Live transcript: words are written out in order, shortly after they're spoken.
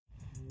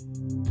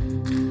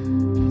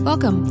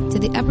Welcome to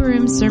the Upper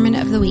Room Sermon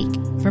of the Week.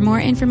 For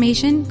more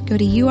information, go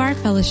to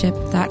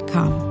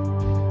urfellowship.com.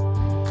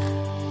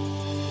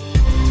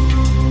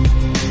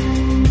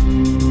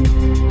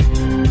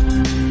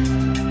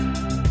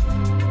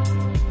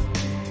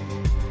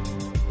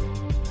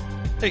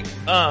 Hey,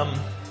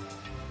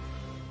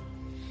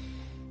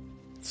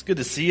 it's good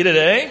to see you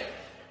today.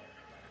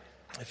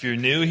 If you're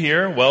new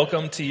here,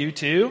 welcome to you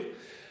too.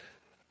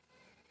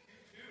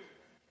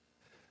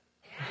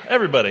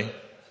 Everybody.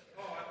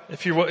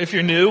 If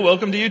you're new,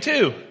 welcome to you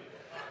too.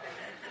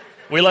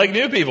 We like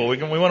new people. We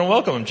want to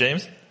welcome them,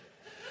 James.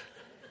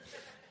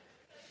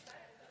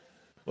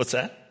 What's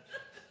that?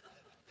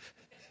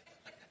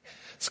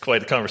 It's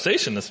quite a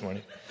conversation this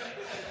morning.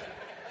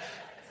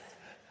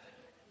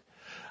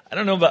 I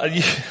don't know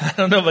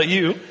about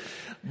you,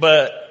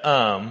 but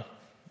I'm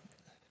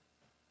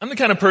the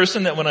kind of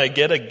person that when I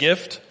get a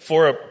gift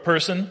for a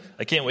person,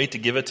 I can't wait to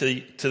give it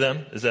to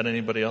them. Is that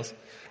anybody else?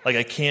 Like,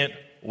 I can't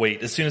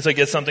wait. As soon as I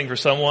get something for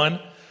someone,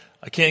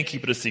 I can't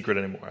keep it a secret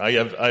anymore.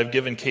 I've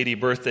given Katie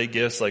birthday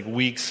gifts like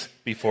weeks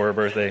before her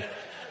birthday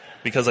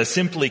because I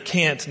simply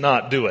can't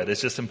not do it.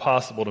 It's just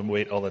impossible to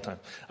wait all the time.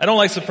 I don't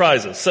like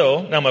surprises.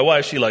 So now my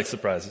wife, she likes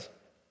surprises.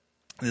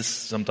 This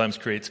sometimes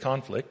creates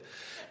conflict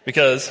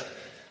because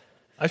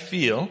I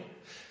feel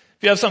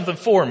if you have something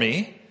for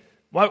me,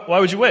 why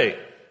would you wait?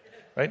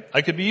 Right?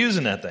 I could be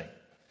using that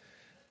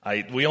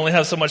thing. We only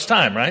have so much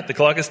time, right? The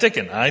clock is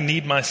ticking. I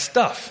need my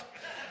stuff.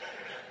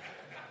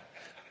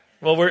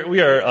 Well,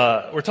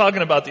 we're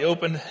talking about the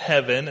open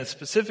heaven, and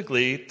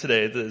specifically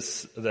today,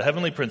 the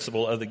heavenly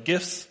principle of the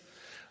gifts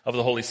of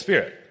the Holy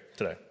Spirit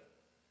today.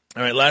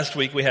 All right, last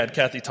week we had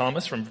Kathy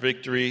Thomas from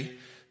Victory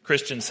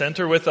Christian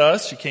Center with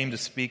us. She came to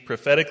speak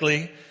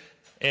prophetically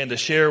and to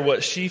share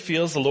what she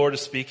feels the Lord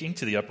is speaking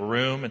to the upper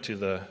room and to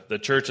the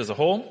church as a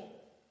whole.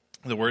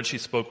 The words she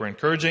spoke were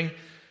encouraging.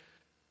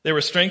 They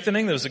were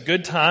strengthening. There was a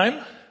good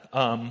time.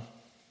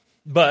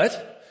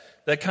 But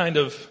that kind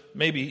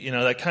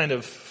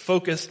of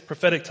focused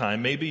prophetic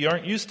time, maybe you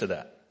aren't used to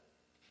that.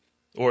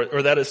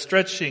 Or that is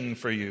stretching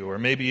for you, or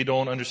maybe you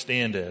don't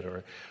understand it,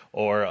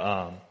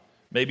 or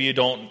maybe you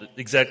don't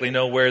exactly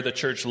know where the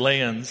church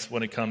lands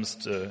when it comes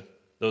to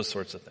those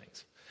sorts of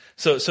things.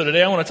 So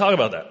today I want to talk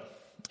about that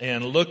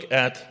and look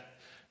at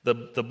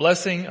the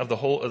blessing of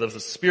the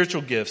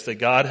spiritual gifts that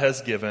God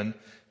has given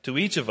to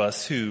each of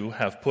us who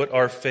have put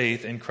our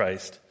faith in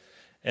Christ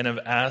and have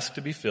asked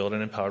to be filled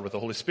and empowered with the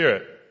Holy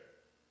Spirit.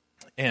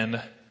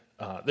 And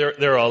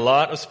there are a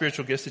lot of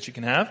spiritual gifts that you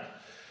can have.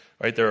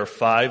 Right? There are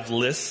 5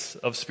 lists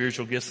of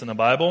spiritual gifts in the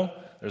Bible.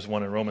 There's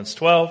one in Romans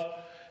 12.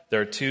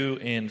 There are 2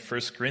 in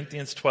 1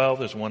 Corinthians 12.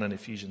 There's one in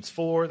Ephesians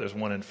 4. There's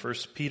one in 1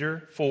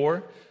 Peter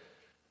 4.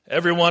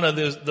 Every one of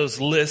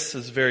those lists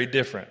is very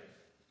different.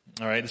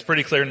 All right, it's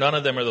pretty clear none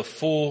of them are the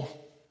full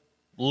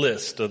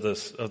list of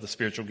the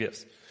spiritual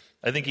gifts.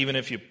 I think even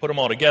if you put them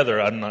all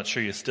together, I'm not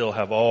sure you still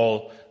have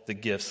all the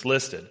gifts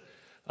listed.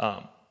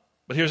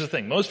 But here's the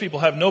thing. Most people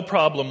have no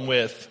problem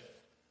with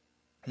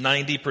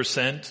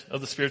 90%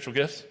 of the spiritual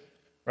gifts,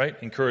 right?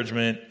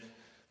 Encouragement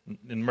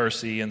and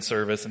mercy and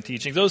service and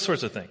teaching, those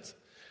sorts of things.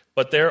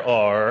 But there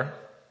are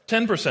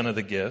 10% of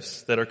the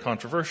gifts that are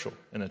controversial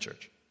in the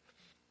church.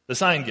 The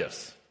sign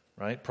gifts,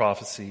 right?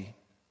 Prophecy,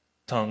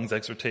 tongues,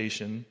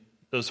 exhortation,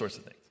 those sorts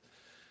of things.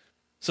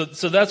 So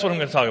that's what I'm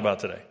going to talk about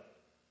today.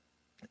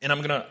 And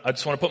I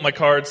just want to put my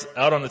cards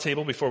out on the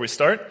table before we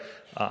start.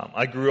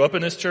 I grew up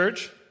in this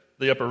church,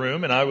 the upper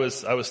room, and I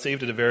was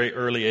saved at a very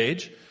early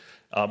age.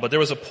 But there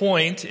was a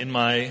point in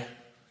my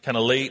kind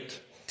of late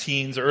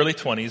teens, early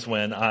 20s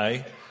when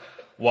I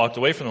walked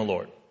away from the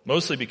Lord.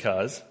 Mostly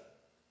because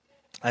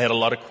I had a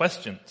lot of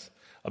questions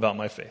about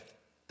my faith.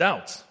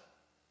 Doubts.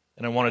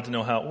 And I wanted to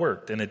know how it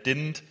worked. And it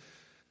didn't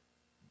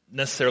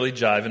necessarily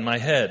jive in my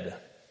head.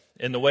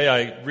 And the way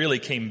I really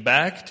came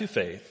back to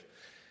faith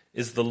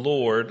is the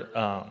Lord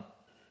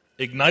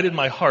ignited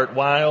my heart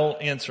while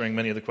answering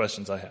many of the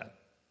questions I had.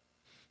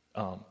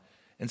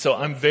 And so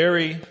I'm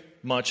very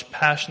much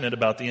passionate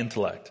about the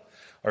intellect.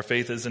 Our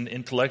faith is an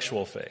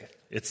intellectual faith.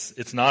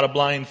 It's not a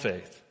blind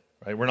faith,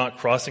 right? We're not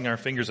crossing our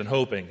fingers and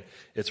hoping.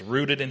 It's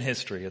rooted in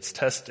history. It's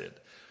tested.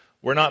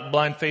 We're not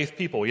blind faith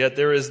people, yet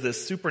there is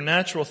this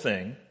supernatural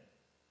thing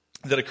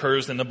that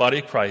occurs in the body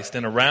of Christ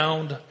and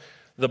around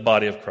the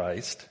body of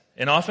Christ.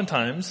 And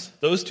oftentimes,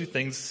 those two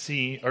things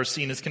are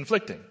seen as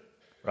conflicting,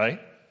 right?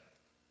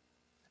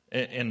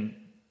 And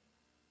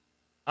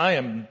I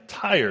am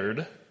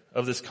tired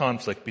of this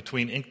conflict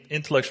between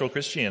intellectual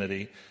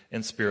Christianity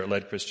and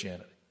Spirit-led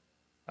Christianity.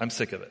 I'm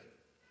sick of it.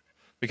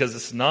 Because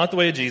it's not the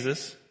way of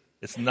Jesus.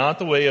 It's not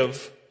the way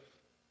of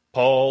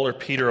Paul or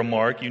Peter or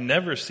Mark. You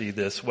never see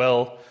this.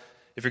 Well,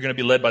 if you're going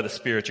to be led by the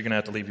Spirit, you're going to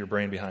have to leave your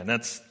brain behind.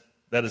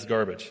 That is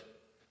garbage.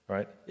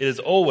 Right? It is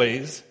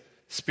always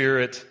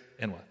Spirit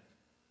and what?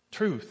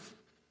 Truth.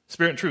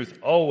 Spirit and truth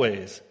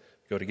always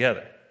go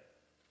together.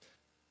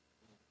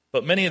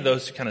 But many of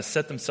those who kind of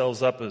set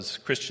themselves up as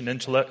Christian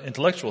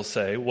intellectuals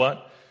say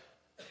what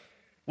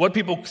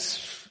people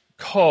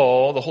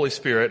call the Holy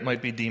Spirit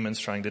might be demons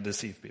trying to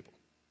deceive people.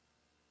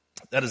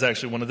 That is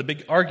actually one of the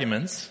big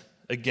arguments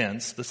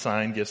against the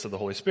sign gifts of the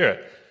Holy Spirit.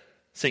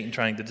 Satan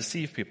trying to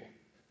deceive people.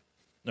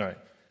 All right.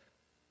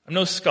 I'm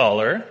no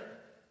scholar,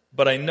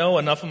 but I know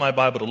enough of my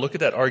Bible to look at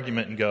that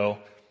argument and go,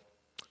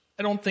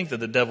 I don't think that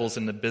the devil's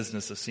in the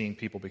business of seeing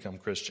people become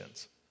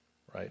Christians,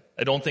 right?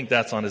 I don't think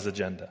that's on his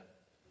agenda.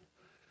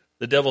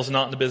 The devil's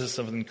not in the business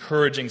of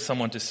encouraging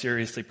someone to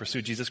seriously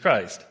pursue Jesus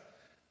Christ.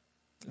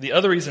 The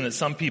other reason that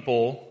some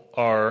people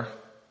are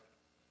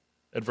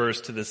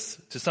adverse to this,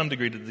 to some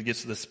degree, to the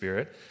gifts of the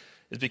Spirit,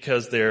 is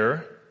because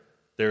there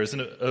is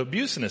an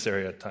abuse in this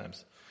area at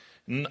times.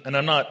 And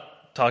I'm not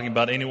talking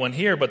about anyone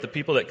here, but the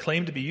people that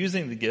claim to be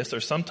using the gifts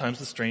are sometimes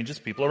the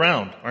strangest people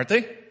around, aren't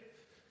they?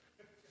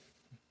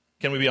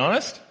 Can we be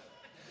honest?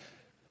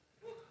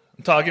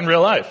 I'm talking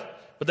real life.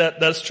 But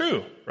that's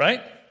true,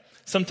 right?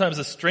 Sometimes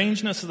the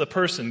strangeness of the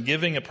person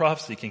giving a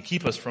prophecy can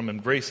keep us from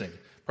embracing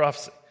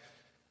prophecy.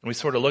 And we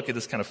sort of look at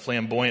this kind of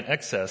flamboyant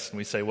excess and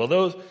we say,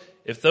 well,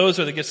 if those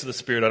are the gifts of the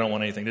Spirit, I don't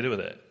want anything to do with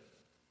it.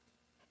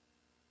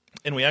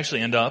 And we actually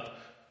end up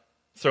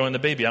throwing the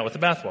baby out with the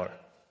bathwater.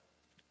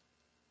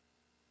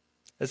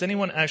 Has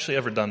anyone actually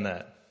ever done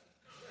that?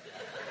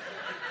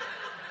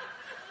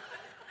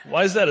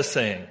 Why is that a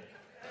saying?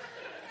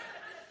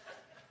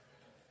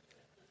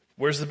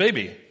 Where's the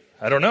baby?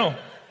 I don't know.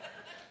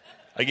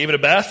 I gave it a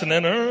bath and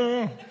then,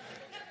 I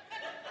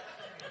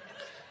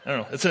don't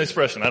know. It's an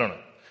expression. I don't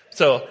know.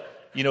 So,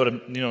 you know what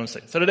I'm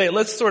saying. So today,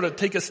 let's sort of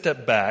take a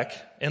step back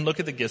and look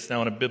at the gifts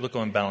now in a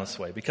biblical and balanced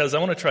way, because I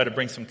want to try to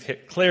bring some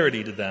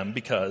clarity to them,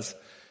 because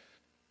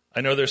I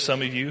know there's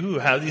some of you who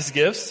have these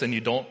gifts and you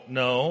don't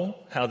know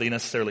how they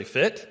necessarily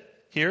fit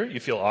here.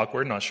 You feel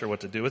awkward, not sure what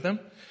to do with them.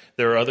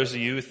 There are others of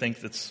you who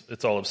think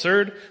it's all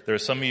absurd. There are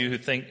some of you who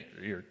think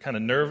you're kind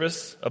of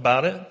nervous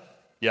about it.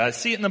 Yeah, I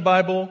see it in the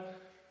Bible,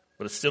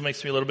 but it still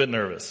makes me a little bit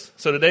nervous.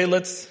 So today,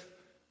 let's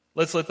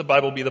let the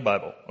Bible be the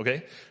Bible,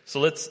 okay?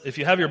 So if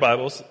you have your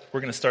Bibles,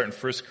 we're going to start in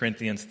 1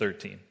 Corinthians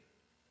 13.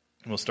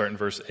 And we'll start in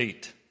verse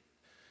 8.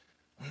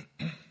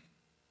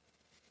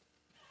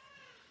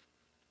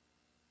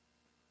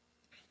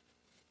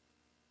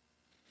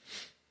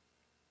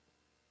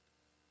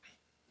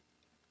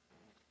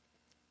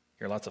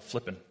 Hear lots of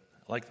flipping.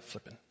 I like the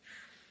flipping.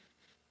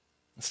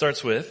 It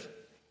starts with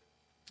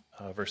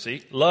verse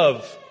 8.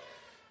 Love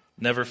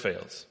never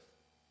fails.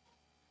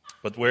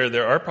 But where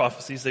there are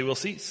prophecies, they will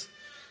cease.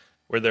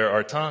 Where there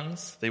are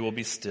tongues, they will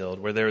be stilled.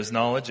 Where there is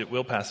knowledge, it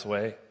will pass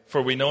away.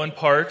 For we know in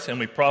part, and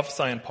we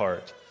prophesy in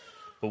part.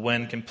 But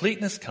when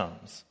completeness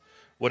comes,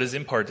 what is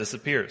in part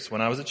disappears.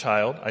 When I was a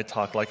child, I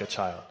talked like a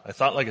child. I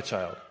thought like a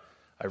child.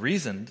 I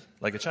reasoned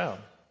like a child.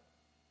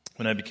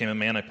 When I became a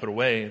man, I put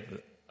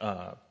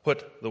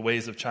the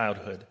ways of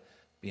childhood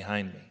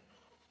behind me.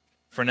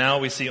 For now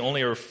we see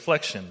only a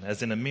reflection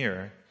as in a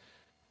mirror.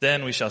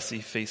 Then we shall see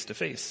face to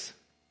face.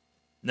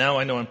 Now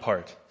I know in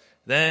part.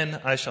 Then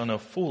I shall know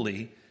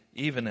fully,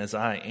 even as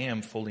I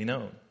am fully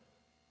known.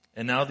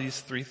 And now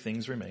these three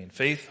things remain: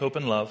 faith, hope,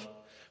 and love.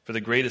 For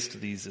the greatest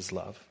of these is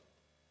love.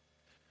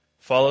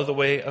 Follow the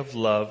way of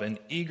love and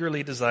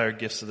eagerly desire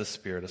gifts of the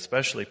Spirit,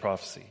 especially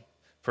prophecy.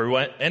 For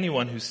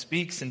anyone who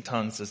speaks in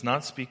tongues does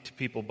not speak to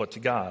people but to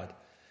God.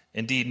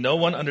 Indeed, no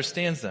one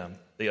understands them.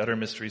 They utter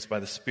mysteries by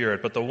the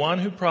Spirit. But the one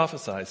who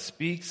prophesies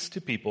speaks to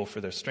people for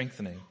their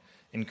strengthening,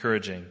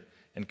 encouraging,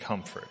 and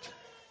comfort.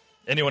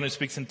 Anyone who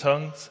speaks in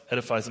tongues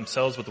edifies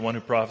themselves, but the one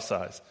who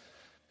prophesies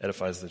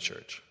edifies the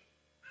church.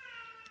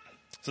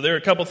 So there are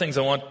a couple things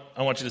I want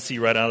you to see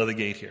right out of the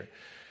gate here.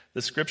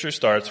 The scripture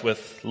starts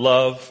with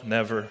love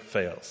never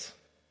fails.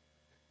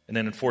 And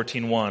then in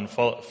 14:1,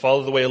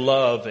 follow the way of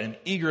love and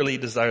eagerly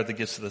desire the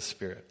gifts of the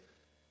Spirit.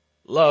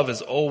 Love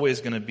is always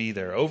going to be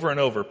there. Over and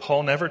over,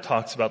 Paul never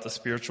talks about the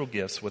spiritual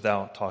gifts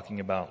without talking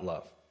about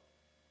love.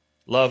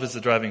 Love is the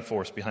driving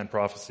force behind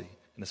prophecy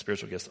and the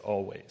spiritual gifts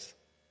always.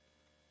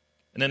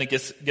 And then it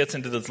gets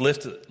into this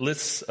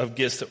lists of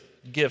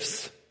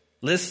gifts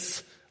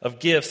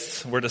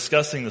we're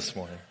discussing this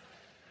morning.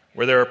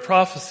 Where there are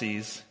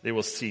prophecies, they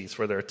will cease.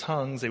 Where there are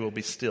tongues, they will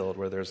be stilled.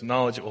 Where there is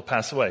knowledge, it will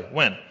pass away.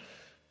 When?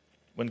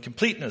 When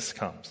completeness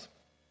comes.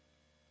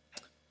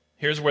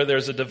 Here's where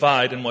there's a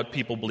divide in what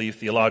people believe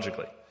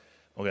theologically.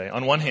 Okay,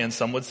 on one hand,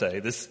 some would say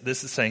this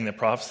is saying that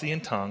prophecy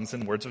and tongues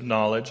and words of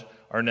knowledge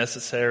are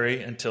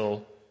necessary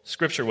until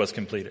Scripture was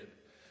completed.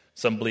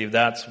 Some believe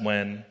that's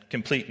when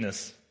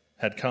completeness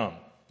had come.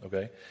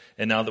 Okay,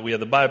 and now that we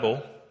have the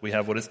Bible, we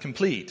have what is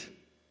complete.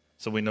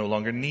 So we no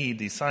longer need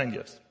these sign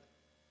gifts.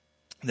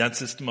 That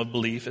system of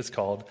belief is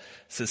called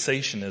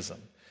cessationism.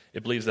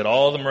 It believes that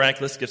all the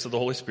miraculous gifts of the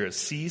Holy Spirit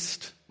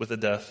ceased with the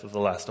death of the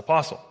last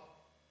apostle.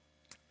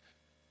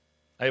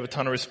 I have a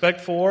ton of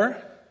respect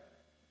for,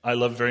 I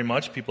love very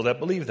much people that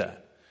believe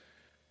that.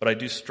 But I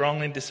do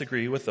strongly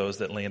disagree with those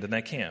that land in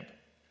that camp.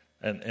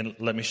 And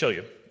let me show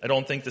you. I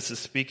don't think this is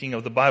speaking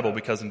of the Bible,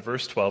 because in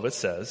verse 12 it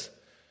says,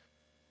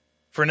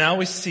 "For now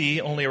we see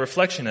only a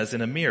reflection as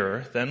in a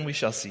mirror, then we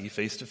shall see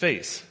face to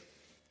face.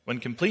 When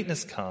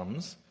completeness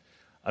comes,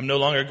 I'm no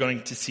longer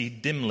going to see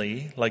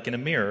dimly like in a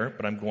mirror,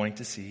 but I'm going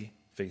to see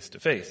face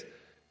to face."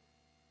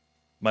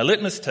 My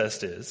litmus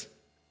test is,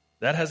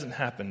 that hasn't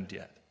happened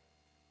yet.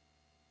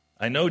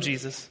 I know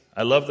Jesus.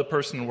 I love the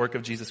person and work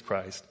of Jesus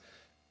Christ.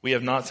 We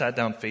have not sat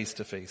down face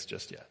to face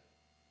just yet.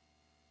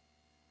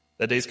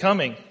 That day's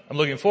coming. I'm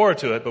looking forward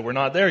to it, but we're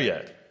not there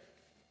yet.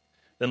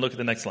 Then look at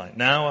the next line.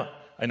 Now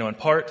I know in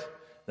part,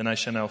 then I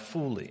shall know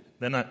fully.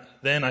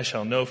 Then I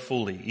shall know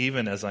fully,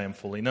 even as I am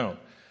fully known.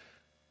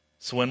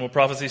 So when will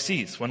prophecy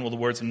cease? When will the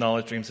words of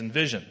knowledge, dreams, and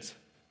visions?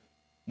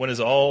 When is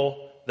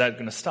all that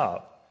going to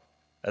stop?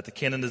 At the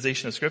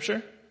canonization of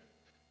Scripture?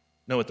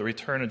 No, at the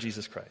return of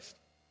Jesus Christ.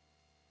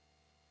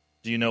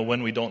 Do you know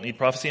when we don't need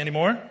prophecy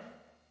anymore?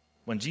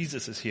 When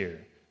Jesus is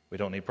here, we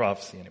don't need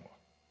prophecy anymore.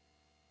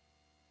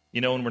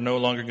 You know when we're no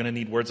longer going to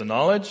need words of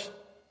knowledge?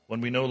 When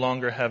we no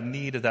longer have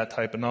need of that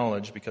type of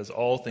knowledge because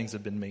all things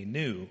have been made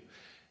new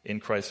in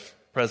Christ's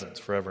presence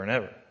forever and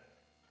ever.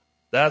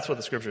 That's what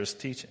the Scripture is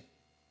teaching.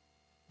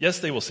 Yes,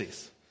 they will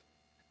cease.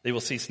 They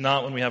will cease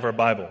not when we have our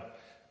Bible.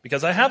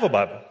 Because I have a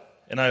Bible,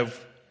 and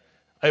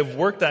I've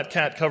worked that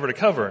cat cover to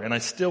cover, and I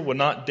still would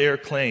not dare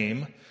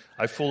claim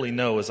I fully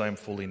know as I am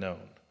fully known.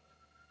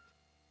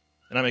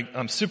 And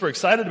I'm super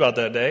excited about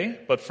that day,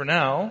 but for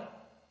now,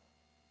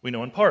 we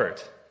know in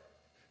part.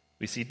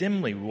 We see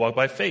dimly, we walk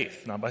by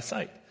faith, not by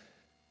sight.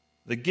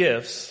 The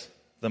gifts,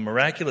 the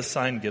miraculous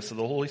sign gifts of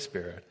the Holy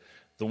Spirit,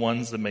 the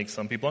ones that make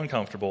some people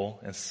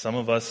uncomfortable, and some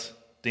of us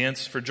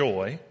dance for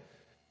joy,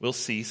 will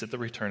cease at the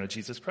return of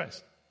Jesus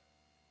Christ.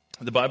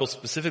 The Bible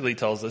specifically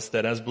tells us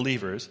that as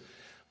believers,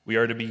 we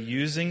are to be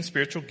using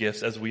spiritual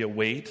gifts as we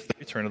await the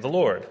return of the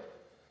Lord.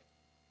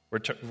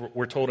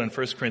 We're told in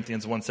 1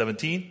 Corinthians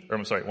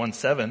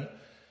 1:7,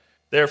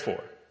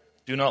 therefore,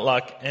 do not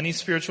lack any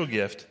spiritual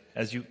gift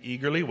as you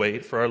eagerly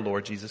wait for our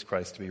Lord Jesus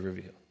Christ to be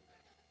revealed.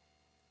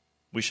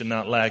 We should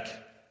not lack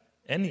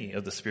any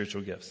of the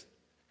spiritual gifts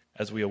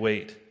as we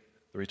await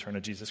the return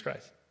of Jesus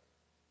Christ.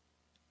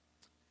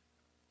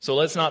 So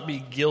let's not be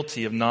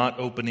guilty of not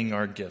opening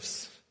our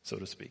gifts, so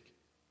to speak.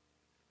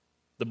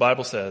 The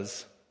Bible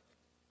says,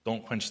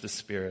 don't quench the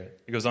Spirit.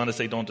 It goes on to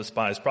say, don't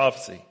despise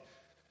prophecy.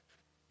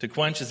 To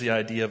quench is the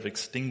idea of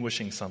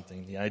extinguishing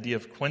something. The idea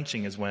of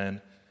quenching is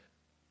when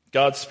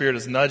God's Spirit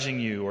is nudging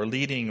you or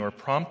leading or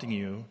prompting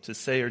you to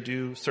say or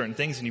do certain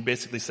things, and you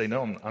basically say,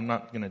 no, I'm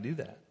not going to do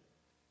that.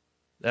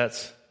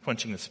 That's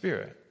quenching the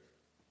Spirit.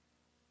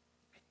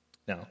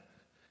 Now,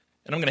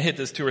 and I'm going to hit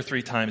this 2 or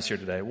 3 times here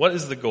today. What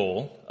is the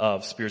goal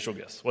of spiritual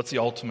gifts? What's the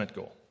ultimate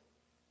goal?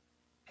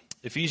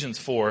 Ephesians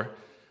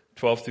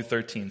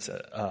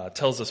 4:12-13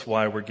 tells us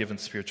why we're given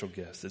spiritual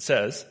gifts. It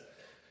says,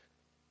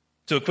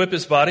 to equip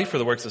his body for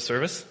the works of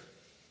service,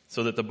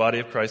 so that the body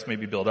of Christ may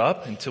be built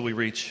up until we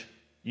reach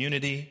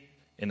unity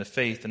in the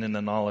faith and in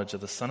the knowledge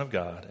of the Son of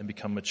God and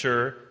become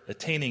mature,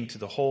 attaining to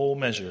the whole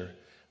measure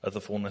of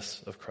the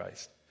fullness of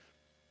Christ.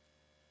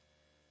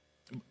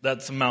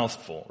 That's a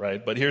mouthful,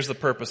 right? But here's the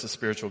purpose of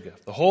spiritual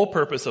gift. The whole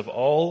purpose of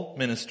all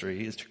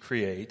ministry is to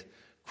create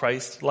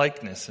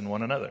Christ-likeness in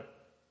one another.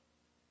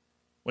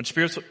 When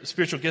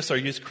spiritual gifts are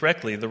used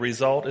correctly, the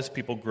result is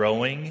people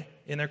growing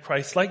in their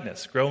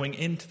Christ-likeness, growing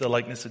into the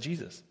likeness of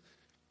Jesus.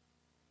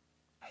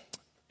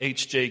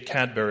 H.J.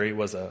 Cadbury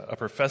was a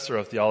professor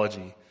of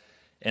theology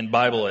and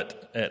Bible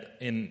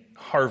in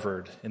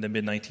Harvard in the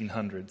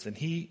mid-1900s. And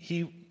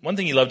he one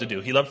thing he loved to do,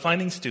 he loved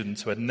finding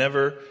students who had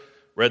never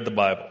read the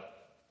Bible.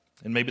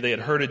 And maybe they had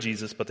heard of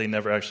Jesus, but they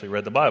never actually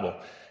read the Bible.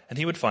 And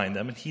he would find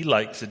them, and he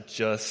liked to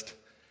just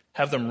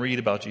have them read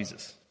about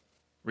Jesus.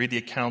 Read the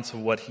accounts of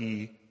what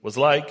he was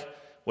like,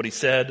 what he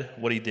said,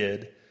 what he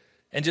did,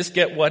 and just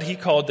get what he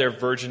called their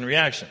virgin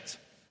reactions.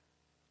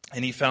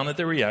 And he found that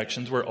their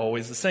reactions were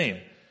always the same.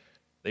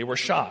 They were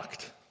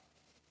shocked.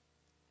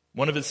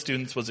 One of his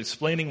students was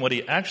explaining what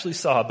he actually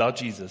saw about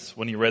Jesus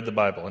when he read the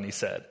Bible, and he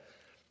said,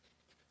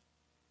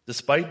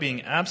 despite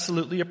being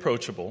absolutely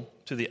approachable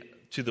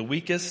to the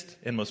weakest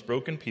and most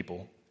broken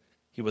people,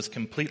 he was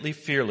completely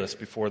fearless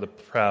before the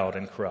proud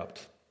and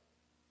corrupt.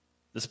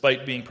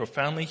 Despite being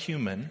profoundly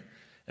human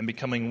and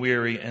becoming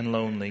weary and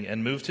lonely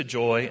and moved to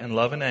joy and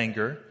love and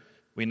anger,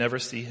 we never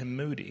see him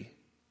moody.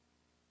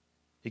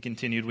 He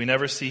continued, we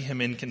never see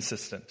him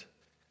inconsistent.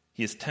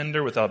 He is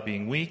tender without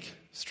being weak,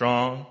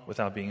 strong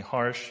without being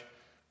harsh,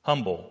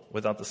 humble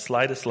without the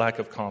slightest lack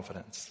of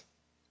confidence.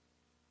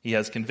 He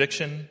has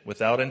conviction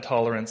without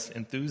intolerance,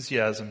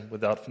 enthusiasm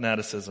without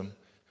fanaticism,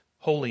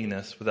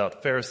 holiness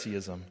without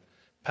Phariseeism,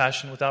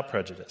 passion without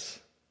prejudice.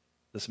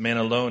 This man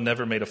alone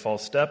never made a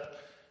false step,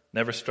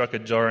 never struck a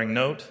jarring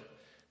note.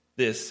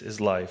 This is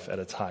life at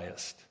its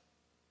highest.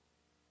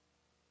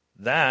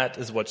 That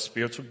is what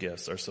spiritual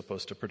gifts are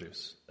supposed to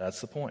produce.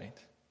 That's the point.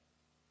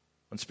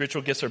 When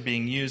spiritual gifts are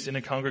being used in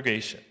a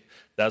congregation,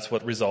 that's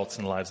what results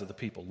in the lives of the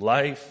people.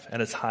 Life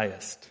at its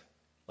highest.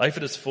 Life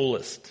at its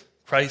fullest.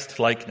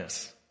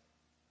 Christ-likeness.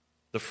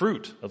 The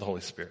fruit of the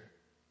Holy Spirit.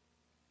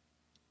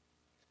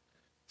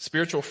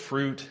 Spiritual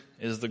fruit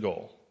is the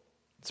goal.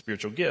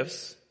 Spiritual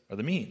gifts are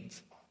the means.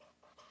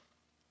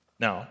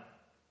 Now,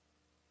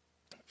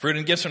 fruit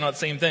and gifts are not the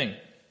same thing.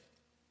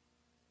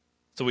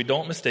 So we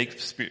don't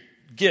mistake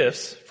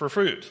gifts for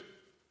fruit.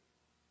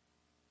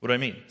 What do I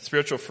mean?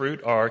 Spiritual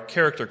fruit are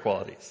character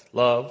qualities.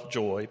 Love,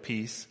 joy,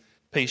 peace,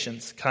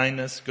 patience,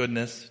 kindness,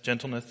 goodness,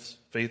 gentleness,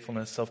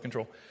 faithfulness,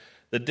 self-control.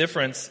 The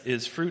difference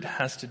is fruit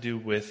has to do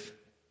with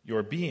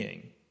your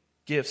being.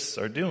 Gifts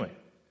are doing.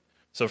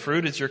 So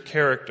fruit is your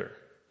character,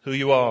 who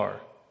you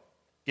are.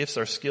 Gifts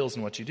are skills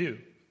in what you do.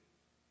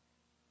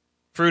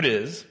 Fruit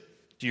is,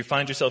 do you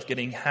find yourself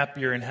getting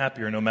happier and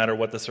happier no matter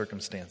what the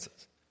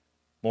circumstances?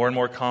 More and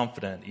more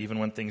confident even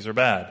when things are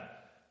bad.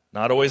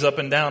 Not always up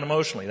and down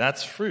emotionally.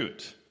 That's fruit.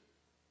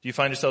 Do you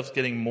find yourself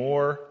getting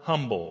more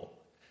humble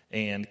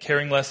and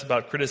caring less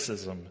about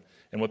criticism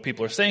and what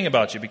people are saying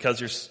about you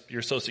because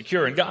you're so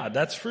secure in God?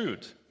 That's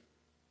fruit.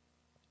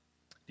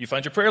 Do you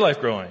find your prayer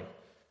life growing?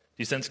 Do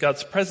you sense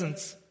God's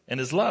presence and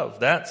His love?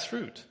 That's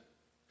fruit.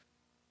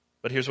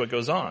 But here's what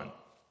goes on.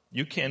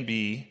 You can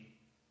be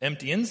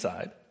empty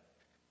inside,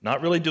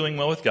 not really doing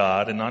well with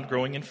God and not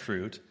growing in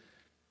fruit,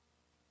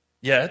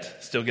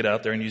 yet still get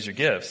out there and use your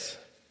gifts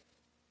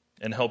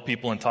and help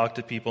people and talk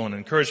to people and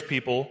encourage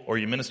people, or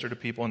you minister to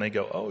people and they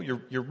go, oh,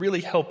 you're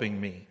really helping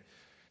me.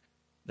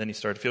 Then you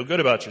start to feel good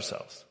about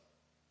yourselves.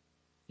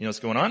 You know what's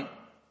going on?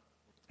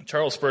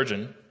 Charles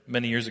Spurgeon,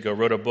 many years ago,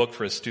 wrote a book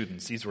for his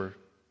students. These were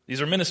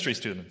ministry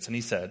students, and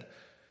he said,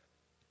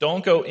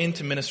 don't go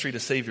into ministry to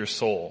save your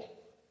soul.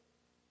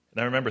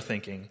 And I remember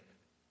thinking,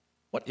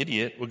 what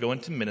idiot would go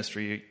into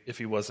ministry if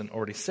he wasn't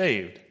already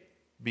saved?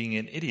 Being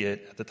an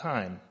idiot at the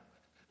time.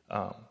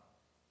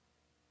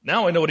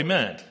 Now I know what he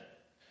meant.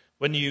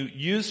 When you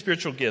use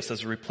spiritual gifts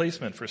as a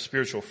replacement for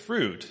spiritual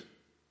fruit,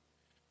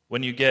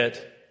 when you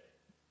get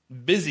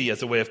busy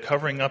as a way of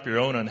covering up your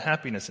own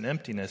unhappiness and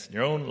emptiness and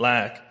your own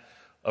lack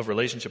of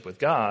relationship with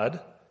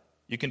God,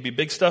 you can be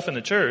big stuff in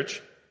the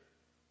church,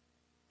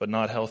 but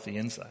not healthy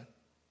inside.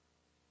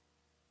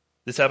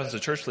 This happens to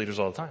church leaders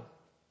all the time.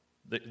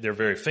 They're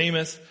very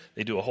famous.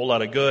 They do a whole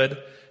lot of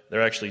good.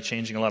 They're actually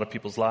changing a lot of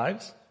people's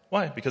lives.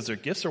 Why? Because their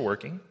gifts are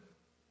working.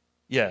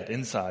 Yet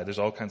inside, there's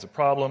all kinds of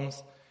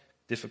problems,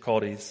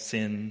 difficulties,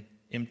 sin,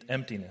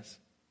 emptiness.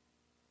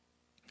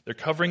 They're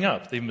covering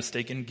up. They've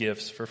mistaken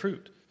gifts for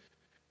fruit.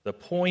 The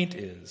point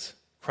is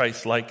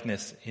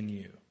Christ-likeness in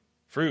you.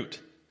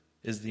 Fruit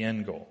is the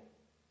end goal.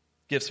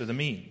 Gifts are the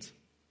means.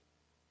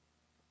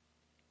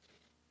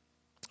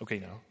 Okay,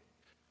 now,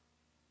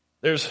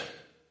 there's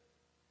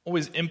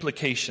always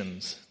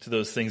implications to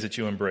those things that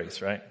you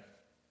embrace, right?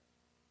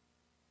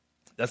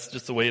 That's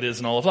just the way it is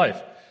in all of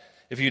life.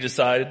 If you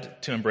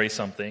decide to embrace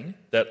something,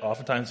 that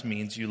oftentimes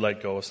means you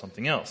let go of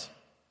something else.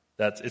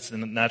 It's the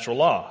natural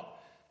law.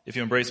 If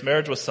you embrace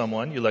marriage with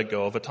someone, you let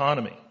go of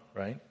autonomy,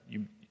 right?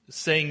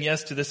 Saying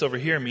yes to this over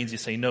here means you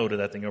say no to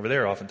that thing over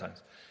there oftentimes.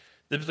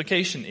 The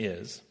implication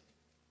is,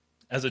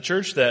 as a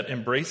church that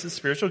embraces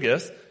spiritual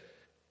gifts,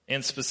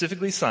 and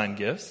specifically sign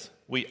gifts,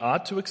 we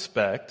ought to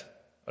expect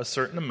a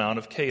certain amount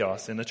of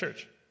chaos in the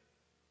church.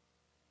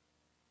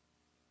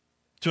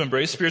 To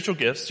embrace spiritual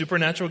gifts,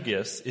 supernatural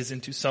gifts, is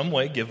in to some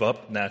way give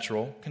up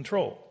natural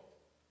control.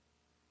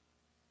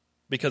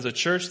 Because a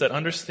church that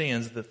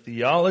understands the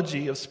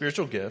theology of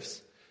spiritual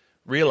gifts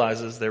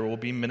realizes there will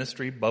be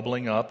ministry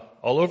bubbling up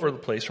all over the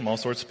place from all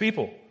sorts of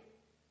people.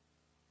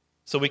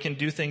 So we can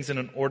do things in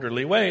an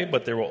orderly way,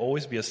 but there will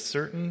always be a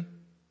certain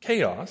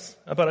chaos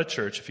about a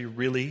church if you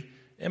really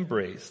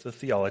embrace the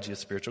theology of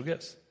spiritual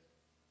gifts.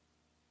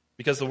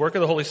 Because the work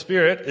of the Holy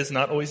Spirit is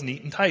not always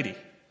neat and tidy.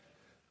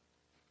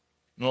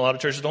 And a lot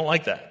of churches don't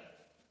like that.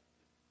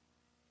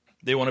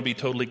 They want to be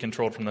totally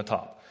controlled from the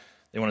top.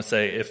 They want to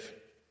say,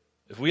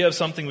 if we have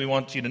something we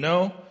want you to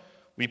know,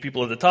 we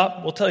people at the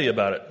top will tell you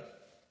about it.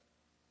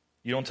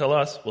 You don't tell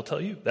us, we'll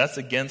tell you. That's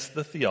against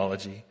the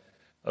theology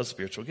of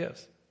spiritual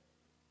gifts.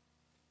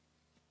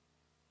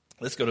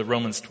 Let's go to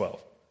Romans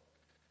 12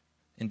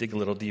 and dig a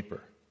little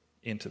deeper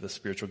into the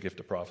spiritual gift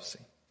of prophecy.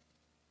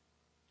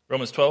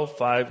 Romans 12,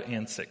 5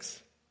 and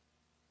 6.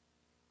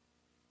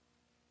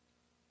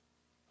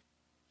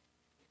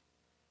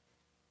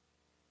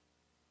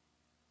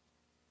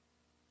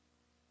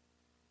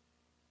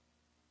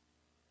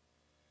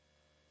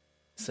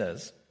 It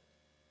says,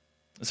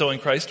 so in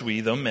Christ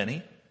we, though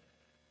many,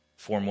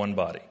 form one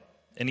body,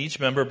 and each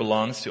member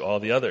belongs to all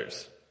the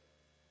others.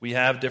 We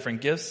have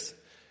different gifts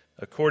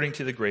according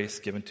to the grace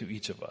given to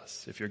each of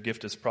us. If your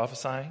gift is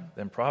prophesying,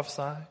 then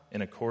prophesy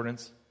in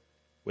accordance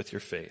with your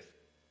faith.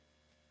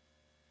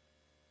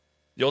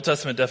 The Old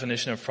Testament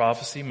definition of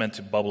prophecy meant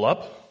to bubble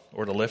up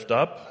or to lift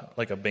up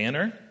like a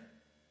banner.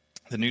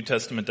 The New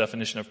Testament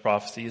definition of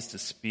prophecy is to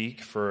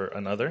speak for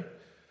another.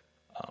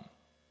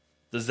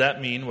 Does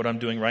that mean what I'm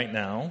doing right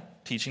now,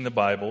 teaching the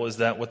Bible, is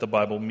that what the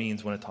Bible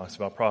means when it talks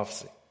about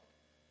prophecy?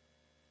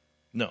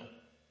 No.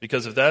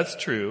 Because if that's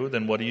true,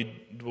 then what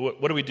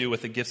do we do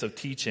with the gifts of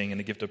teaching and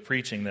the gift of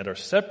preaching that are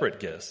separate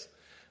gifts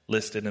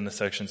listed in the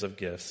sections of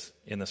gifts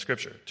in the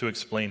Scripture to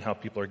explain how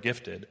people are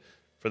gifted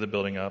for the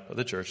building up of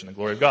the church and the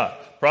glory of God?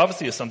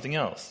 Prophecy is something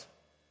else.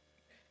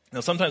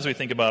 Now, sometimes we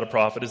think about a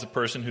prophet as a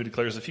person who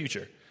declares the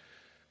future.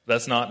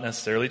 That's not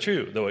necessarily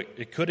true, though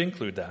it could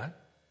include that.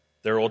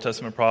 There are Old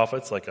Testament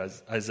prophets like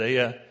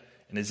Isaiah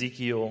and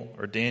Ezekiel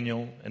or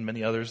Daniel and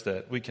many others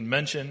that we can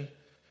mention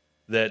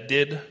that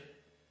did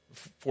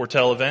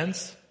foretell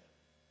events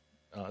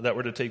that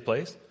were to take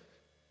place.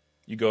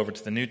 You go over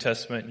to the New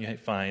Testament and you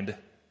find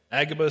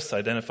Agabus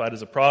identified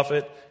as a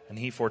prophet, and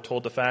he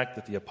foretold the fact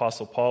that the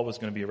Apostle Paul was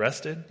going to be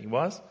arrested. He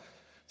was.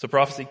 So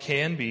prophecy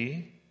can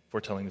be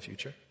foretelling the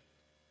future.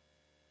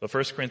 But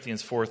 1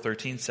 Corinthians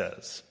 4:13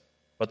 says,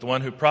 "But the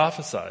one who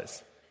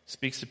prophesies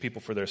speaks to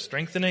people for their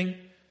strengthening,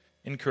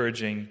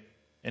 encouraging,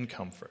 and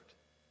comfort."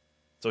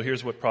 So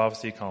here's what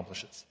prophecy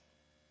accomplishes.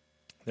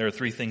 There are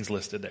 3 things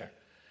listed there.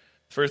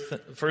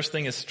 First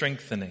thing is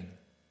strengthening.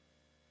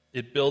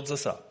 It builds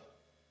us up.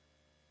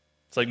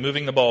 It's like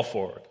moving the ball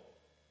forward.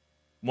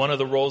 One of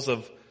the roles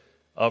of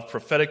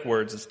prophetic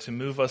words is to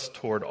move us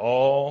toward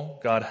all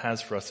God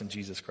has for us in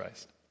Jesus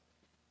Christ.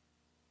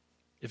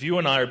 If you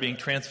and I are being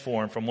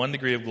transformed from one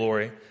degree of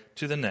glory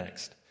to the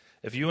next,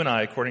 if you and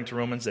I, according to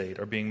Romans 8,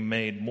 are being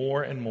made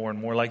more and more and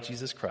more like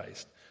Jesus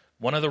Christ,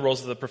 one of the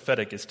roles of the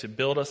prophetic is to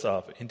build us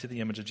up into the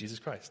image of Jesus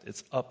Christ.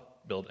 It's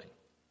upbuilding.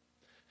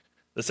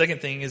 The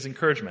second thing is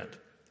encouragement.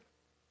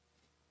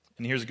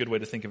 And here's a good way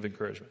to think of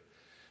encouragement.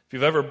 If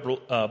you've ever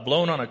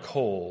blown on a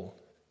coal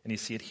and you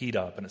see it heat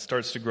up and it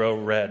starts to grow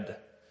red,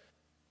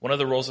 one of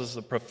the roles of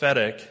the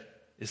prophetic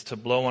is to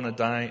blow on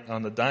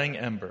the dying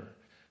ember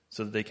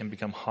so that they can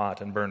become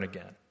hot and burn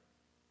again.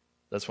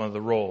 That's one of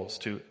the roles,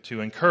 to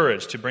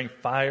encourage, to bring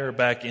fire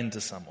back into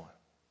someone.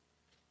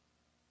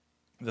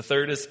 The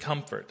third is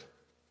comfort.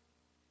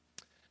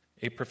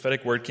 A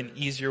prophetic word can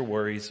ease your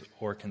worries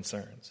or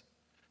concerns.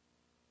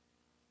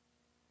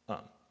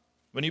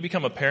 When you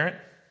become a parent,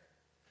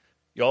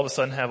 you all of a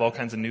sudden have all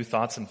kinds of new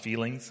thoughts and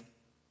feelings.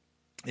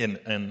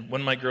 And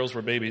when my girls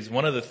were babies,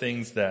 one of the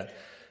things that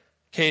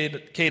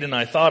Kate and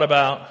I thought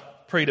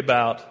about, prayed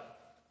about,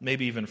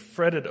 maybe even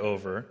fretted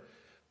over,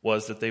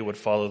 was that they would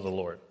follow the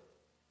Lord.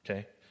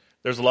 Okay?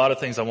 There's a lot of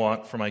things I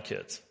want for my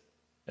kids.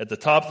 At the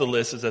top of the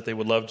list is that they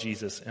would love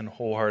Jesus and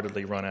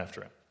wholeheartedly run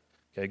after him.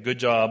 Okay, good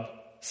job,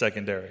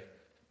 secondary.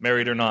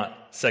 Married or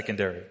not,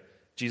 secondary.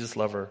 Jesus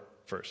lover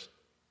first.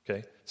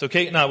 Okay? So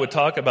Kate and I would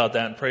talk about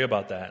that and pray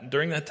about that. And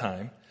during that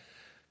time,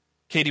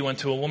 Katie went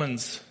to a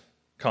women's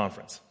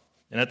conference.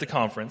 And at the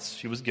conference,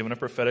 she was given a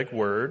prophetic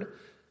word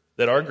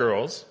that our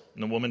girls,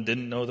 and the woman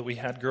didn't know that we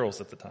had girls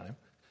at the time,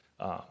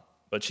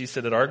 but she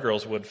said that our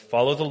girls would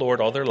follow the Lord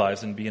all their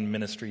lives and be in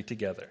ministry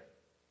together.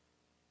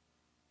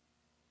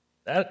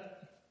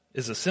 That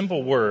is a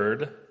simple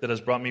word that has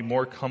brought me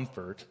more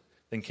comfort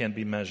than can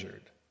be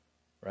measured,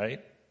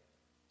 right?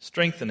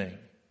 Strengthening,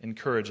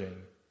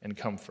 encouraging, and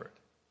comfort.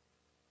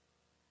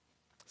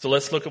 So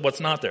let's look at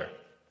what's not there.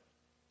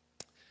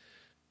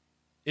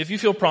 If you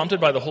feel prompted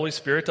by the Holy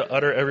Spirit to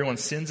utter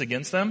everyone's sins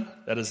against them,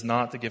 that is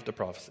not the gift of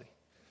prophecy.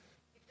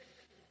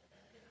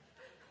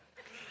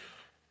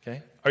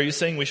 Okay? Are you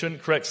saying we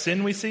shouldn't correct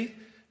sin we see?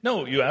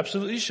 No, you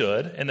absolutely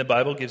should, and the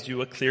Bible gives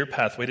you a clear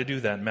pathway to do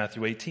that in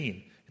Matthew 18.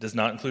 It does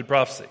not include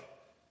prophecy.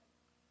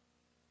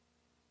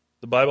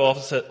 The Bible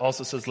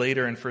also says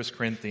later in 1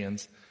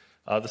 Corinthians,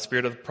 the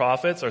spirit of the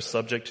prophets are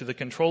subject to the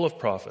control of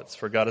prophets,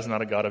 for God is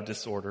not a God of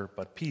disorder,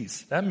 but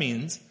peace. That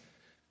means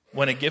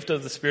when a gift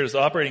of the Spirit is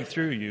operating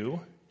through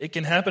you, it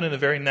can happen in a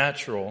very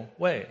natural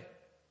way.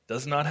 It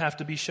does not have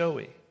to be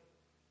showy.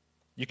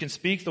 You can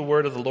speak the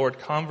word of the Lord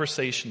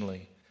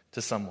conversationally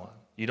to someone.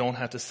 You don't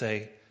have to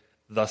say,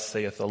 "Thus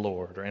saith the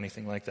Lord," or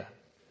anything like that.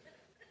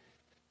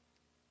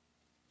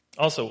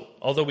 Also,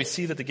 although we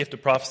see that the gift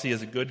of prophecy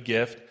is a good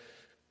gift,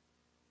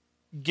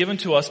 given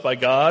to us by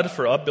God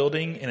for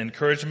upbuilding and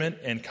encouragement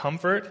and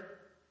comfort,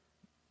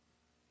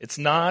 it's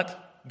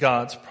not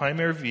God's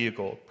primary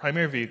vehicle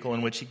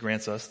in which he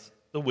grants us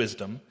the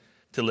wisdom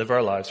to live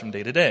our lives from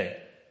day to day.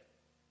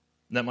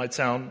 And that might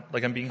sound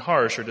like I'm being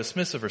harsh or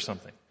dismissive or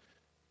something.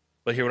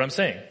 But hear what I'm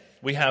saying.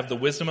 We have the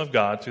wisdom of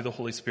God through the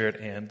Holy Spirit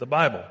and the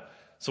Bible.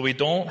 So we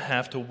don't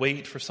have to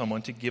wait for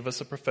someone to give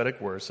us a prophetic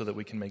word so that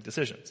we can make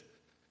decisions.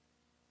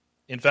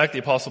 In fact, the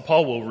Apostle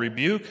Paul will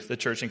rebuke the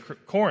church in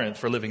Corinth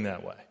for living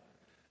that way.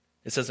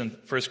 It says in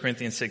 1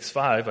 Corinthians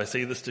 6:5, "I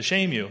say this to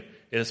shame you.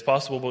 Is it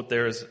possible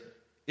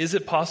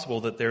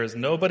that there is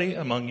nobody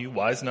among you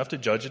wise enough to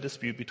judge a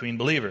dispute between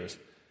believers?"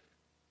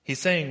 He's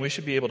saying we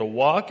should be able to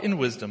walk in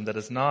wisdom that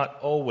is not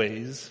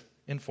always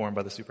informed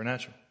by the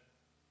supernatural.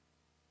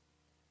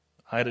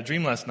 I had a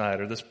dream last night,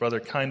 or this brother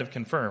kind of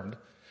confirmed,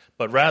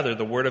 but rather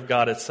the Word of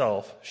God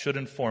itself should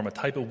inform a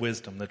type of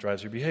wisdom that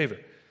drives your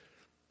behavior.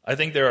 I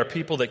think there are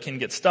people that can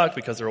get stuck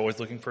because they're always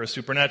looking for a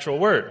supernatural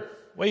word,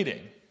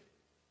 waiting.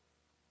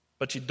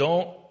 But you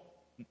don't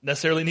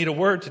necessarily need a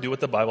word to do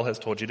what the Bible has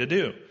told you to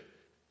do.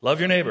 Love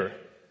your neighbor,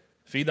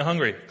 feed the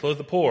hungry, clothe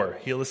the poor,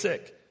 heal the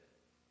sick.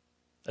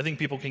 I think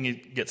people can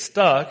get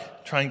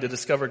stuck trying to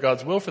discover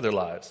God's will for their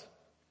lives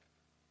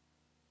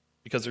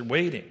because they're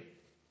waiting.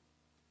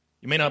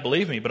 You may not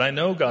believe me, but I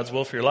know God's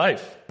will for your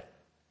life.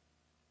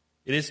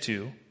 It is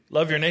to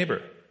love your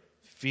neighbor,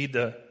 feed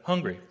the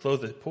hungry,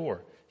 clothe the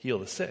poor, heal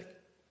the sick.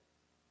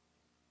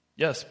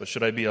 Yes, but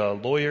should I be a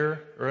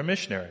lawyer or a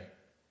missionary?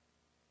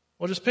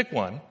 Well, just pick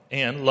one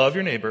and love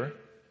your neighbor,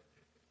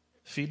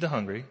 feed the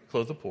hungry,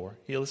 clothe the poor,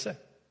 heal the sick.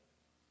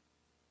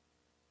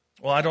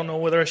 Well, I don't know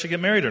whether I should get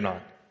married or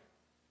not.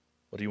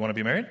 Well, do you want to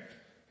be married?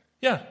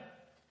 Yeah.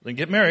 Then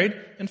get married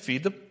and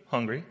feed the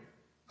hungry,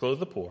 clothe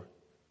the poor,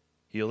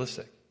 heal the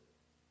sick.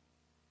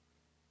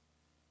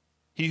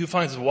 He who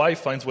finds a wife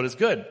finds what is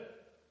good.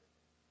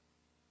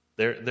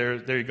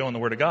 There you go in the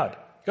Word of God.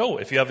 Go.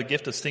 If you have a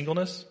gift of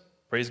singleness,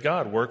 praise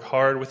God. Work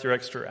hard with your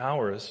extra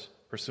hours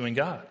pursuing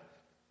God.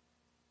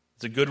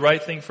 It's a good,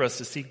 right thing for us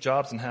to seek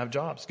jobs and have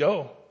jobs.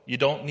 Go. You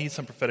don't need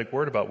some prophetic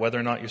word about whether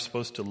or not you're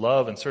supposed to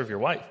love and serve your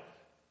wife.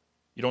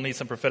 You don't need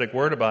some prophetic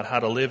word about how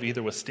to live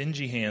either with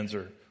stingy hands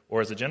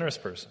or as a generous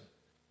person.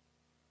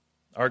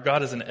 Our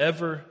God is an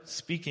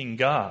ever-speaking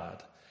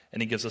God,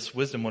 and He gives us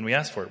wisdom when we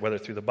ask for it, whether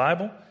through the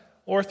Bible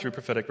or through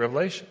prophetic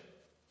revelation.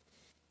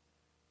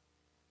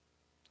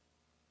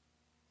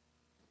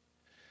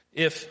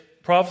 If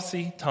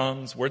prophecy,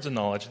 tongues, words of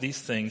knowledge,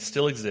 these things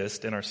still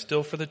exist and are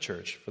still for the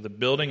church, for the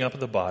building up of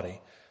the body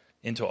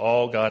into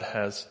all God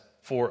has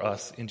for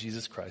us in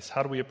Jesus Christ,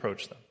 how do we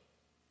approach them?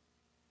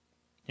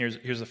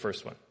 Here's the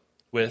first one.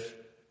 With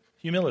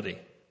humility.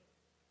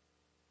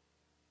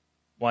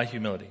 Why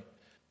humility?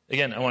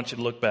 Again, I want you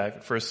to look back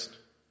at 1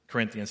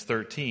 Corinthians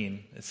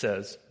 13. It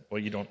says, well,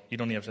 you don't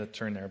even have to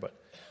turn there, but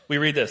we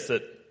read this,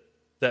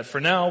 that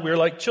for now we're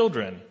like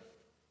children.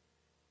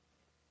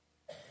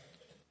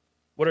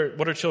 What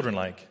are children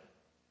like?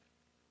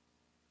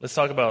 Let's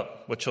talk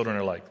about what children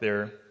are like.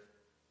 I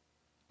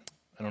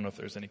don't know if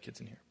there's any kids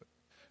in here, but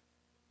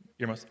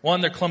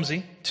one, they're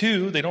clumsy.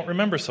 Two, they don't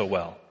remember so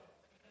well.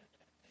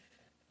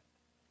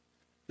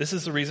 This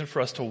is the reason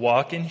for us to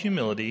walk in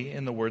humility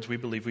in the words we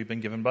believe we've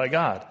been given by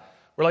God.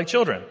 We're like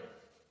children.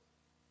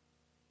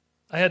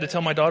 I had to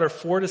tell my daughter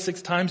 4 to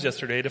 6 times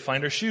yesterday to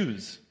find her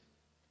shoes.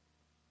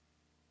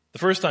 The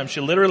first time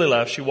she literally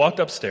left, she walked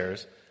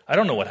upstairs. I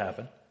don't know what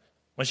happened.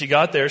 When she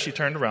got there, she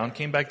turned around,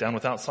 came back down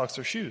without socks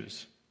or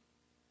shoes.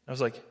 I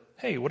was like,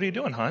 hey, what are you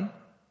doing, hon?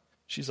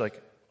 She's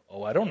like,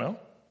 oh, I don't know.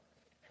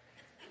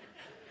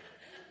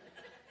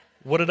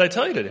 What did I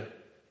tell you to do?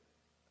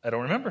 I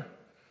don't remember.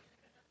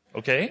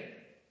 Okay,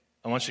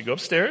 I want you to go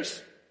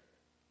upstairs.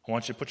 I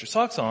want you to put your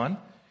socks on.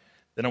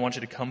 Then I want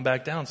you to come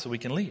back down so we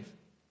can leave.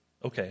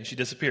 Okay, she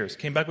disappears.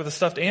 Came back with a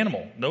stuffed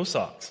animal, no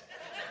socks.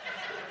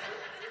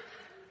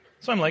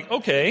 So I'm like,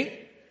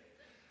 okay,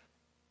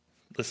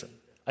 listen,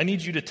 I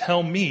need you to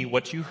tell me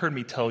what you heard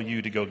me tell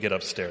you to go get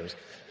upstairs.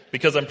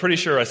 Because I'm pretty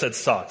sure I said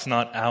socks,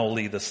 not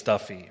Owly the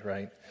stuffy,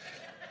 right?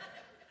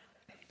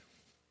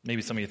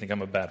 Maybe some of you think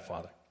I'm a bad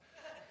father.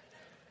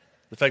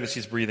 The fact that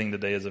she's breathing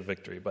today is a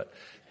victory. But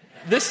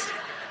this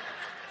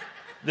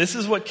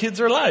is what kids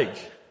are like.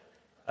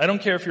 I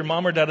don't care if you're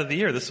mom or dad of the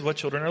year. This is what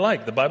children are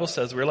like. The Bible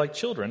says we're like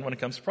children when it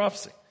comes to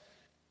prophecy.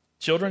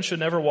 Children should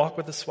never walk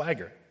with a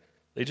swagger.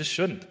 They just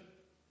shouldn't.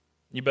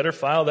 You better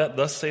file that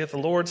thus saith the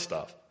Lord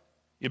stuff.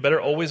 You better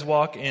always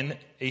walk in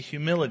a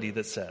humility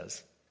that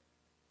says,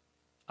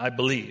 I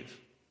believe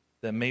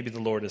that maybe the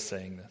Lord is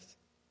saying this.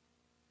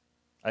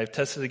 I have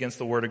tested against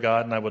the Word of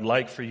God, and I would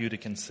like for you to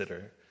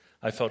consider.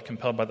 I felt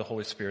compelled by the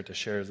Holy Spirit to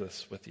share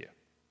this with you.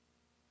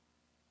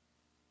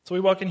 So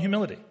we walk in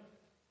humility.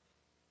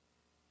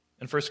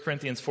 And 1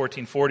 Corinthians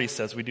 14:40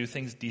 says we do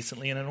things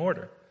decently and in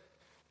order.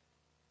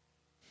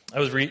 I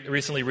was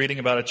recently reading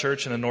about a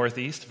church in the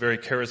Northeast, a very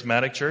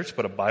charismatic church,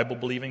 but a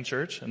Bible-believing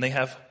church, and they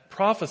have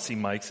prophecy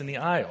mics in the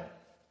aisle.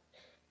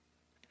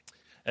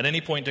 At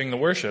any point during the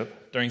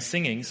worship, during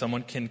singing,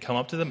 someone can come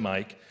up to the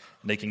mic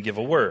and they can give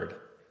a word.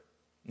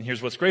 And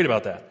here's what's great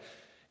about that.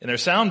 In their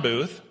sound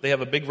booth, they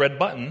have a big red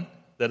button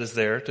that is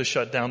there to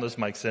shut down those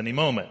mics at any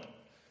moment.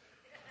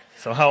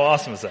 So how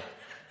awesome is that?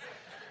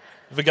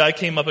 If a guy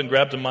came up and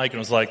grabbed a mic and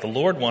was like, the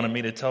Lord wanted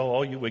me to tell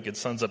all you wicked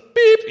sons of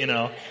beep,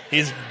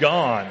 he's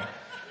gone.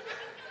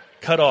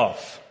 Cut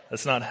off.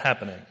 That's not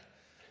happening.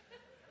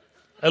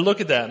 I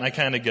look at that and I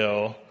kind of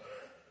go,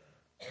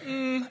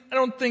 I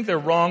don't think they're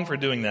wrong for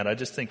doing that. I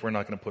just think we're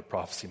not going to put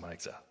prophecy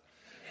mics out.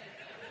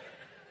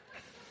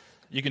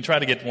 You can try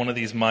to get one of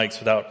these mics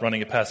without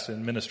running it past an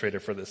administrator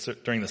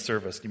during the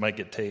service. You might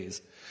get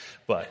tased.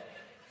 But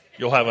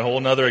you'll have a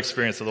whole other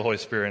experience of the Holy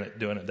Spirit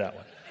doing it that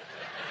way.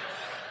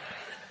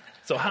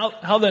 So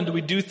how then do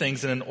we do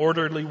things in an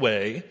orderly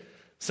way,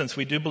 since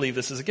we do believe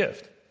this is a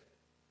gift?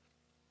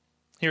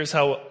 Here's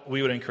how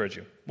we would encourage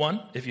you. 1,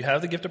 if you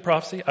have the gift of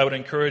prophecy, I would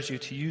encourage you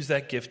to use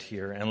that gift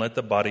here and let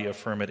the body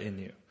affirm it in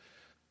you.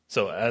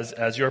 So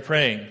as you're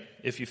praying,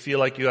 if you feel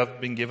like you have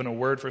been given a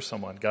word for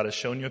someone, God has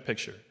shown you a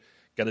picture,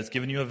 God has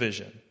given you a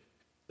vision,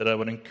 that I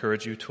would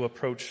encourage you to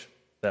approach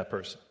that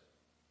person.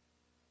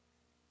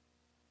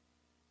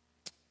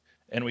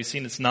 And we've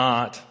seen it's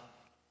not,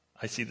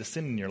 I see the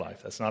sin in your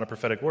life. That's not a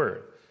prophetic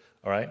word,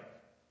 all right?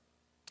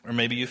 Or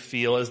maybe you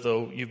feel as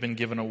though you've been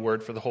given a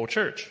word for the whole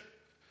church.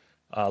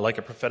 Like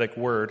a prophetic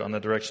word on the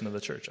direction of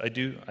the church. I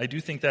do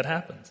think that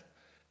happens.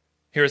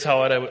 Here's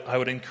how I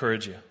would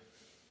encourage you.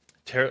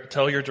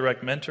 Tell your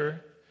direct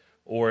mentor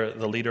or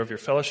the leader of your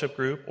fellowship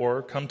group,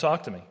 or come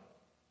talk to me.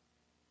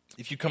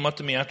 If you come up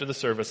to me after the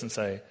service and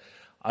say,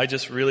 I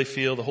just really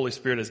feel the Holy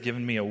Spirit has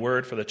given me a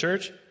word for the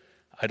church,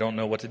 I don't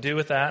know what to do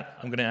with that,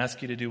 I'm going to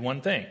ask you to do one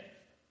thing.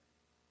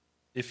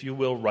 If you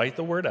will write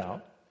the word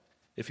out,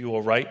 if you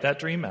will write that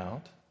dream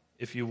out,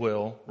 if you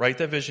will write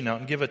that vision out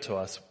and give it to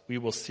us, we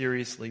will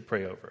seriously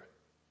pray over it.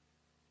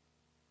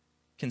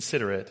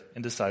 consider it,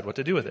 and decide what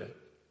to do with it.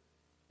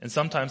 And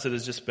sometimes it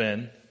has just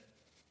been,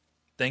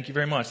 thank you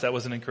very much, that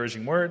was an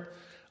encouraging word.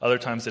 Other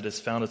times it has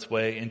found its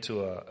way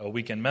into a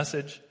weekend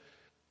message.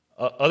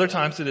 Other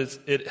times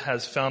it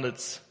has found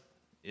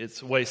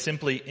its way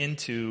simply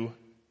into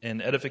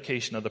an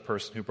edification of the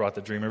person who brought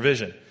the dream or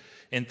vision,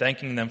 and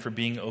thanking them for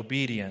being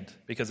obedient,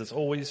 because it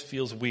always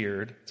feels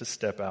weird to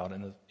step out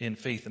in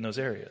faith in those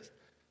areas.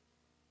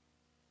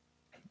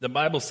 The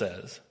Bible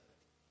says,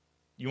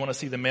 you want to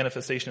see the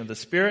manifestation of the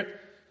Spirit,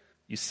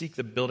 you seek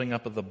the building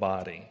up of the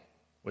body,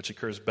 which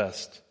occurs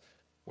best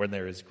where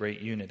there is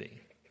great unity.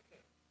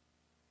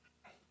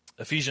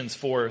 Ephesians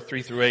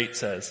 4:3-8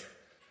 says,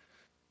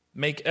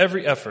 make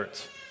every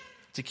effort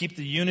to keep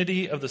the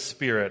unity of the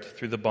Spirit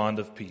through the bond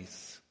of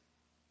peace.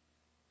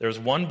 There is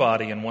one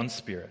body and one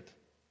Spirit,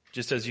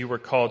 just as you were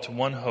called to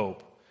one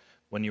hope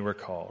when you were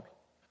called.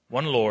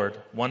 One Lord,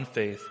 one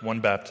faith, one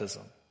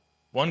baptism.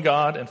 One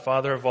God and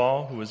Father of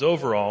all, who is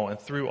over all and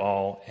through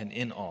all and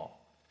in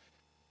all.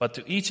 But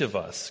to each of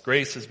us,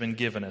 grace has been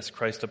given as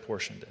Christ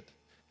apportioned it.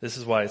 This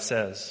is why it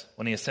says,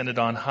 when he ascended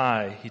on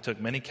high, he took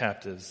many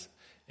captives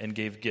and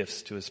gave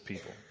gifts to his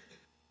people.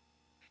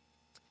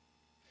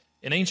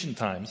 In ancient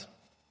times,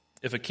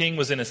 if a king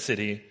was in a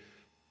city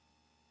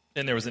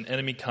and there was an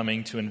enemy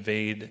coming to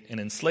invade and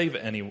enslave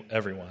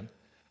everyone,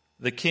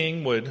 the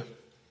king would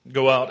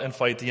go out and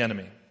fight the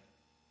enemy.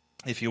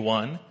 If he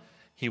won,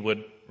 he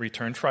would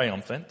return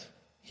triumphant.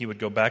 He would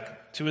go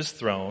back to his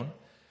throne.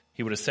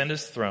 He would ascend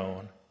his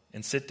throne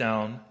and sit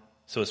down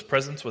so his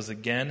presence was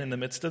again in the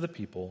midst of the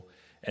people,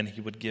 and he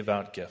would give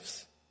out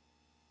gifts.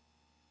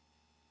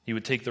 He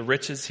would take the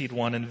riches he'd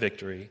won in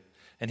victory,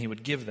 and he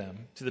would give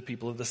them to the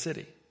people of the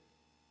city.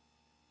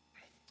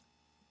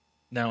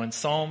 Now in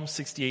Psalm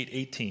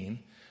 68:18,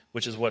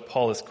 which is what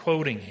Paul is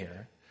quoting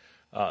here,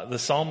 the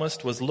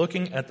psalmist was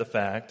looking at the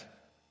fact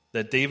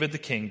that David the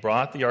king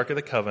brought the Ark of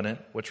the Covenant,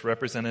 which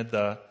represented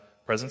the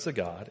presence of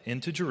God,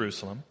 into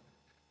Jerusalem,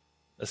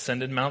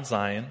 ascended Mount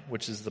Zion,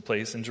 which is the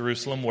place in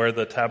Jerusalem where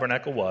the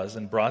tabernacle was,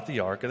 and brought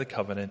the Ark of the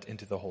Covenant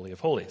into the Holy of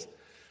Holies.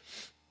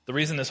 The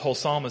reason this whole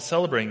psalm is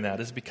celebrating that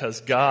is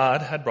because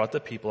God had brought the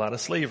people out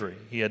of slavery.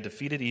 He had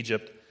defeated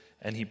Egypt,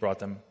 and he brought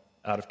them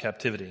out of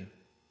captivity.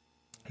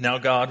 Now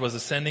God was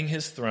ascending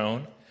his throne,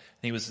 and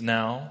he was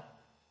now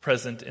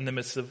present in the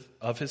midst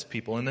of his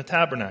people in the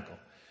tabernacle.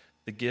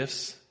 The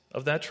gifts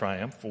of that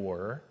triumph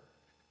were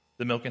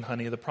the milk and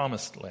honey of the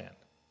promised land.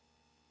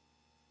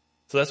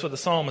 So that's what the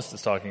psalmist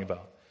is talking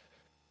about.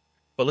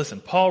 But listen,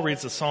 Paul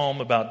reads the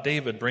psalm about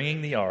David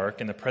bringing the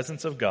ark in the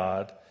presence of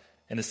God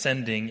and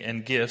ascending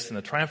and gifts and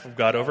the triumph of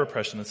God over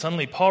oppression. And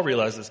suddenly Paul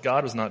realizes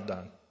God was not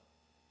done.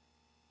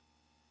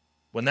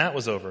 When that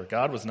was over,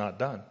 God was not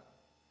done.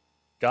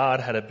 God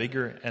had a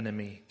bigger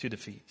enemy to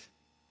defeat,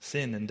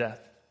 sin and death.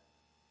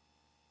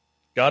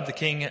 God the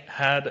King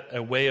had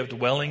a way of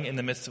dwelling in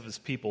the midst of his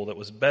people that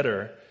was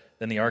better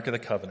than the Ark of the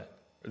Covenant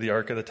or the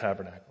Ark of the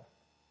Tabernacle.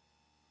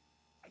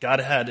 God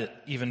had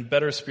even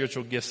better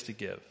spiritual gifts to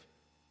give.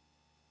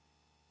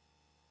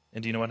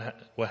 And do you know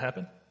what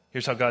happened?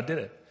 Here's how God did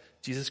it.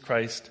 Jesus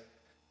Christ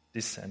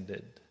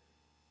descended.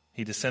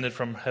 He descended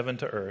from heaven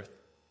to earth.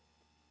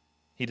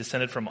 He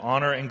descended from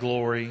honor and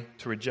glory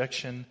to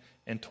rejection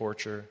and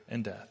torture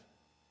and death.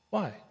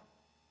 Why?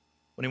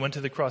 When he went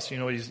to the cross, you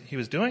know what he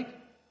was doing?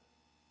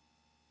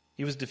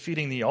 He was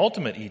defeating the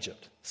ultimate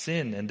Egypt,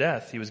 sin and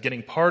death. He was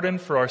getting pardon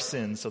for our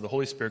sins so the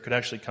Holy Spirit could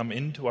actually come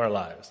into our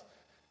lives,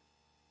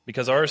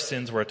 because our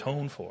sins were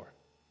atoned for.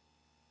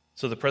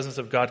 So the presence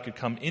of God could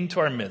come into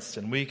our midst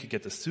and we could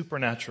get the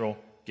supernatural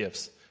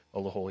gifts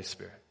of the Holy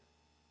Spirit.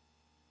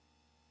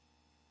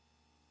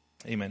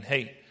 Amen.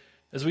 Hey,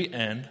 as we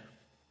end,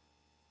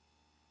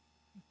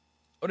 I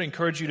would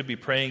encourage you to be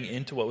praying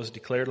into what was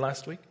declared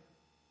last week.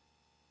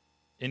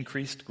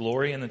 Increased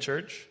glory in the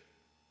church.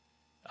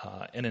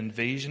 An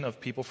invasion of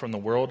people from the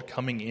world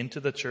coming into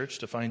the church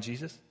to find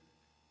Jesus.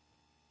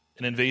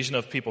 An invasion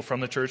of people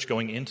from the church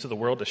going into the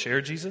world to share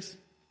Jesus.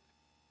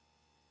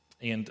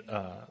 And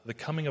the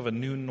coming of a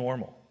new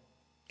normal.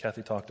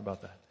 Kathy talked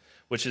about that.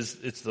 Which is,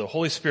 it's the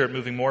Holy Spirit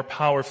moving more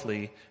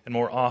powerfully and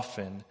more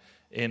often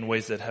in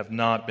ways that have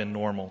not been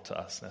normal to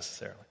us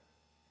necessarily.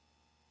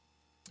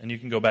 And you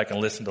can go back and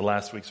listen to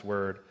last week's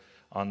word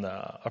on the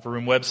Upper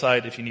Room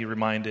website if you need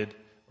reminded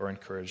or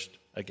encouraged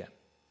again.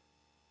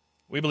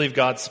 We believe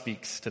God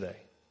speaks today,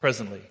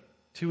 presently,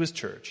 to his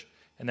church,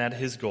 and that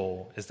his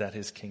goal is that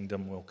his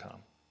kingdom will come.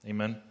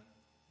 Amen?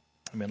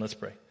 Amen. Let's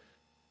pray.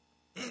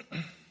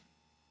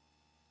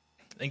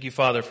 Thank you,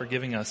 Father, for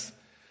giving us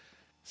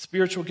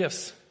spiritual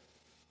gifts.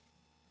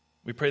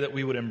 We pray that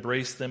we would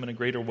embrace them in a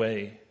greater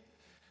way,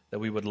 that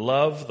we would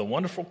love the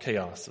wonderful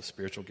chaos of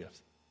spiritual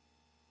gifts.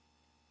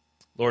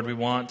 Lord, we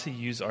want to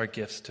use our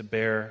gifts to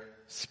bear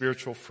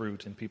spiritual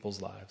fruit in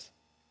people's lives.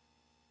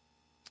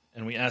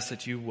 And we ask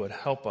that you would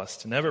help us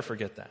to never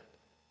forget that.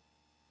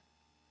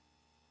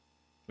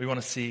 We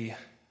want to see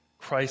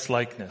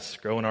Christ-likeness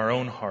grow in our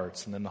own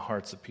hearts and in the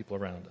hearts of people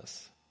around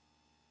us.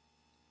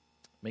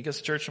 Make us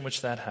a church in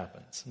which that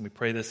happens. And we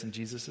pray this in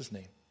Jesus'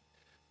 name.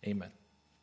 Amen.